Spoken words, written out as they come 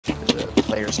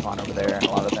player spawn over there, and a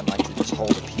lot of them like to just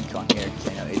hold a peek on here because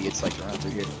they know idiots like to run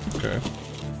through here. Okay.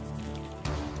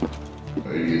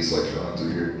 Idiots like to run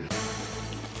through here.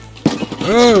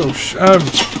 Oh,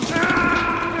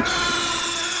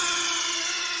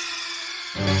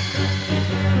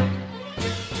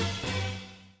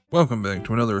 Welcome back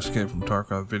to another Escape from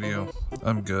Tarkov video.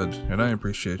 I'm good, and I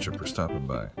appreciate you for stopping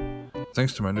by.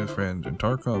 Thanks to my new friend and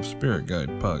Tarkov Spirit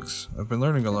Guide, Pugs, I've been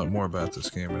learning a lot more about this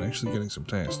game and actually getting some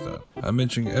tasks done. I'm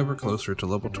inching ever closer to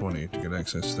level 20 to get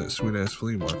access to that sweet-ass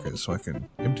flea market so I can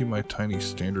empty my tiny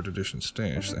standard edition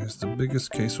stash that has the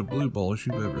biggest case of blue balls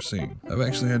you've ever seen. I've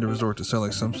actually had to resort to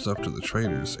selling some stuff to the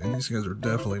traders, and these guys are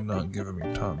definitely not giving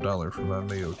me top dollar for my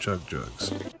mayo chug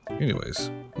jugs. Anyways,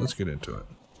 let's get into it.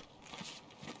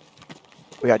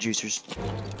 We got juicers.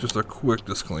 Just a quick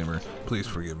disclaimer, please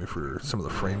forgive me for some of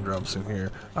the frame drops in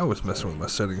here. I was messing with my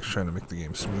settings trying to make the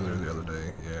game smoother the other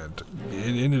day, and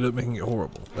it ended up making it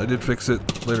horrible. I did fix it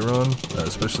later on,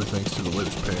 especially thanks to the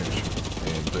latest patch,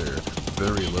 and their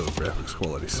very low graphics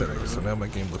quality settings, so now my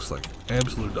game looks like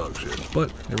absolute dog shit,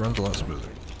 but it runs a lot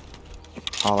smoother.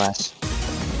 All ass.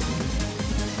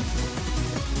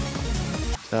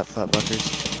 Stop, flat buckers.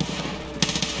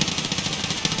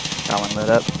 Got one lit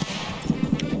up.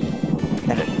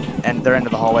 And they're into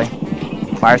the hallway.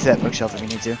 Fire through that bookshelf if you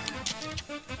need to.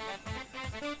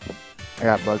 I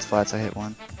got bugs flats, I hit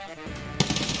one.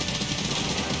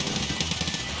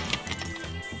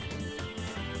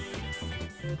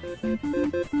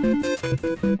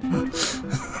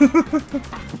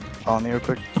 Follow me real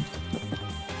quick.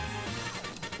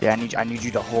 Yeah, I need you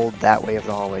to hold that way of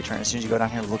the hallway. Turn as soon as you go down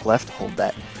here, look left, hold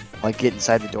that. Like get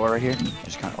inside the door right here.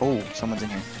 Just kind of, oh, someone's in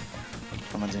here.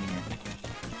 Someone's in here.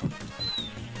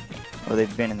 Oh,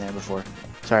 they've been in there before.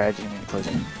 Sorry, I didn't mean to close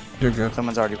it. You're good.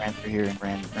 Someone's already ran through here and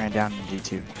ran down in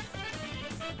D2.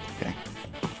 Okay.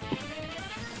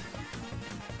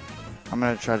 I'm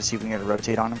gonna try to see if we can get a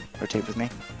rotate on him. Rotate with me.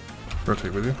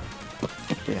 Rotate with you?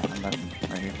 Yeah, I'm about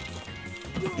right here.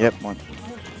 Yep, one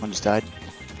just died.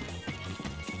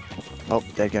 Oh,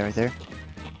 dead guy right there.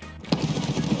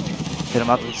 Hit him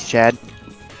up, it's Chad.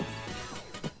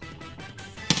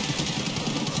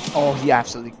 Oh, he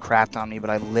absolutely crapped on me, but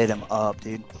I lit him up,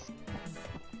 dude.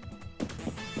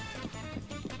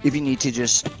 If you need to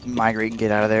just migrate and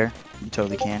get out of there, you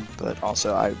totally can. But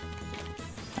also, I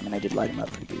mean, I did light him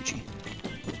up pretty Gucci.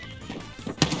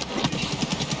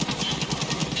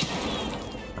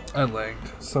 I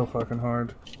lagged so fucking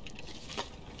hard.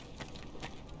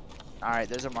 Alright,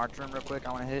 there's a marked room real quick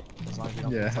I want to hit. As long as you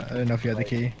don't Yeah, I don't know if you had the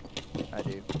key. I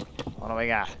do. What do we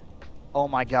got? Oh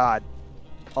my god.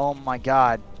 Oh my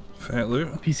god. Fat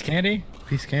loot? Piece of candy?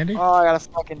 Piece of candy? Oh, I got a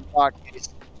fucking dock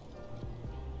case.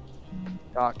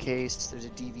 Dock case. There's a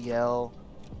DVL.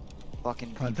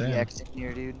 Fucking PPX in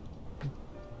here, dude.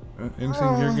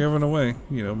 Anything you're giving away,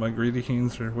 you know, my greedy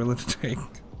hands are willing to take.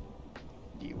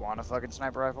 Do you want a fucking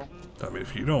sniper rifle? I mean,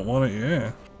 if you don't want it,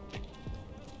 yeah.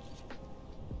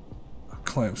 I'll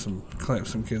clamp some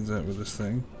kids out with this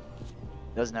thing.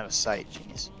 Doesn't have a sight,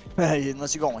 genius.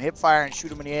 Unless you're going hip fire and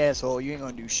shoot him in the asshole, you ain't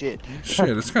gonna do shit.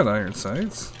 Shit, it's got iron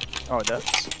sights. Oh, it does?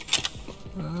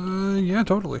 Yeah,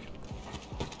 totally.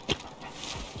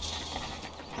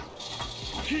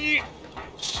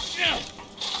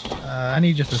 I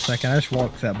need just a second. I just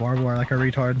walked that barbed wire like a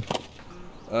retard.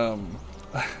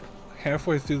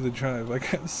 Halfway through the drive, I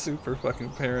got super fucking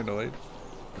paranoid.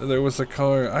 There was a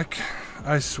car,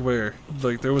 I swear,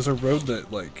 like, there was a road that,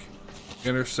 like,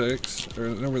 intersects, or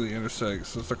not really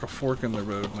intersects, there's like a fork in the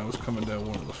road, and I was coming down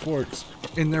one of the forks,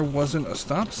 and there wasn't a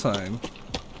stop sign,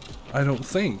 I don't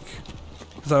think.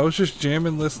 Because I was just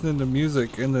jamming, listening to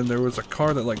music, and then there was a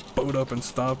car that, like, bowed up and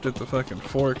stopped at the fucking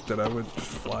fork that I was just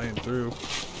flying through.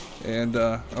 And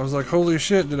I was like, holy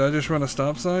shit, did I just run a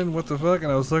stop sign? What the fuck?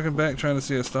 And I was looking back trying to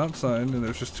see a stop sign, and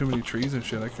there's just too many trees and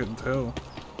shit, I couldn't tell.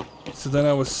 So then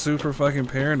I was super fucking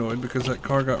paranoid because that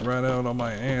car got right out on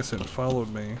my ass and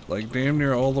followed me, like damn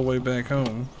near all the way back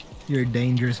home. You're a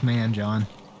dangerous man, John.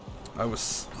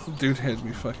 Dude had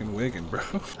me fucking wigging, bro.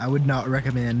 I would not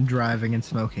recommend driving and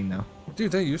smoking, though.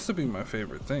 Dude, that used to be my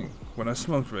favorite thing. When I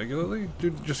smoked regularly,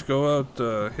 dude, just go out,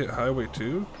 hit Highway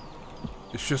 2.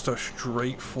 It's just a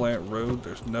straight, flat road.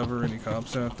 There's never any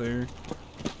cops out there.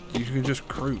 You can just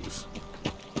cruise.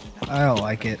 I don't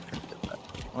like it.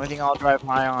 Only thing I'll drive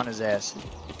high on is acid.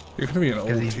 You're gonna be an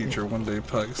old teacher one day,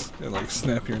 Pugs, and like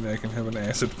snap your neck and have an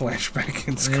acid flashback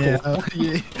in school.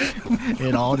 Yeah,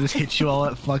 it all just hits you all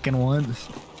at fucking once.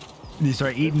 You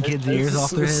start eating kids' ears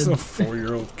off their heads. A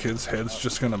 4-year-old kid's head's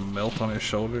just gonna melt on his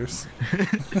shoulders.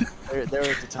 there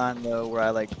was a time though where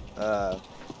I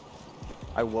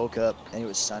woke up and it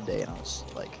was Sunday and I was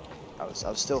like, I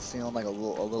was still feeling like a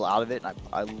little out of it, and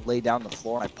I lay down on the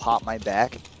floor and I popped my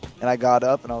back, and I got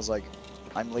up and I was like,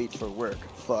 I'm late for work.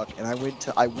 Fuck. And I went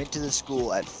to the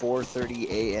school at 4:30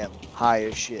 a.m. high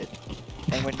as shit,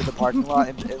 and went to the parking lot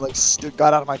and like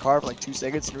got out of my car for like 2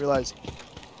 seconds and realized,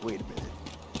 wait a minute,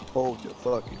 hold your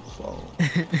fucking phone.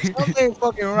 Something ain't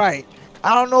fucking right.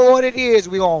 I don't know what it is.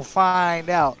 We gonna find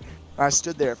out. I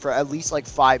stood there for at least like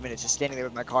 5 minutes, just standing there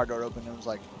with my car door open, and was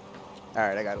like, all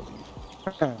right, I gotta leave.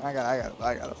 I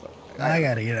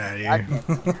gotta get out of here.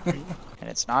 And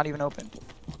it's not even open.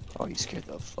 Oh, you scared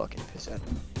the fucking piss out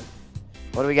of me.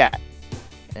 What do we got?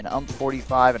 An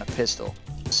UMP-45 and a pistol.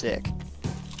 Sick.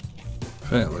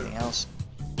 Anything else?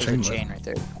 There's a chain right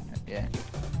there. Yeah.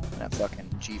 And a fucking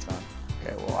G-phone.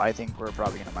 Okay, well, I think we're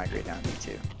probably gonna migrate down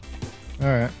D2.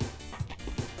 Alright.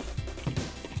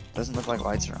 Doesn't look like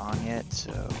lights are on yet,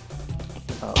 so...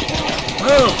 Oh.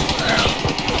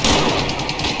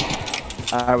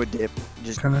 I would dip.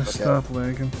 Just Can I stop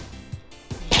lagging?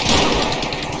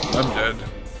 I'm dead.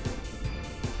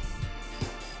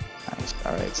 Nice.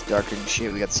 Alright, it's darker than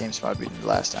shit. We got the same spot we did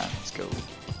last time. Let's go.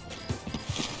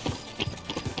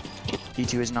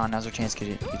 D2 isn't on. Now's our chance to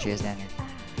get your ass down here.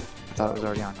 I thought it was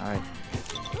already on. Alright.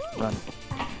 Run.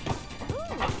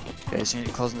 Okay, as soon as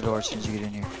you're closing the door, as soon as you get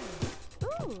in here.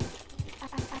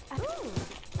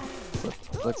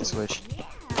 Flip the switch.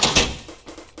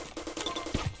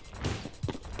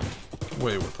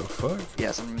 Wait, what the fuck?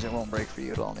 Yeah, sometimes it won't break for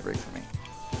you. It'll only break for me.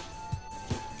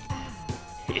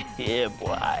 Yeah,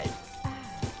 boy.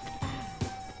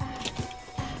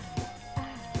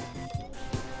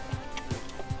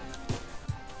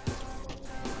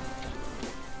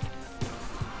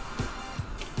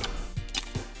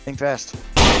 Think fast.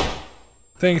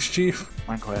 Thanks, Chief.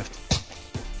 Minecraft.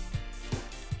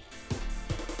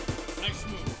 Nice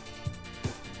move.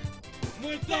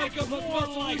 Мой Тарков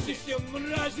отвалился всем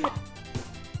мразью.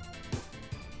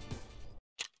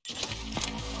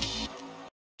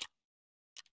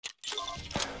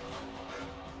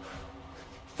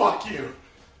 Fuck you!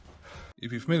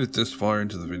 If you've made it this far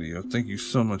into the video, thank you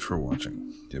so much for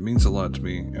watching. It means a lot to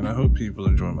me, and I hope people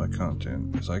enjoy my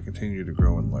content as I continue to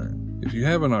grow and learn. If you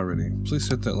haven't already, please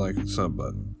hit that like and sub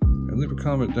button, and leave a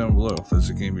comment down below if there's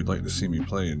a game you'd like to see me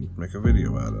play and make a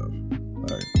video out of.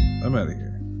 Alright, I'm out of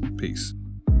here. Peace.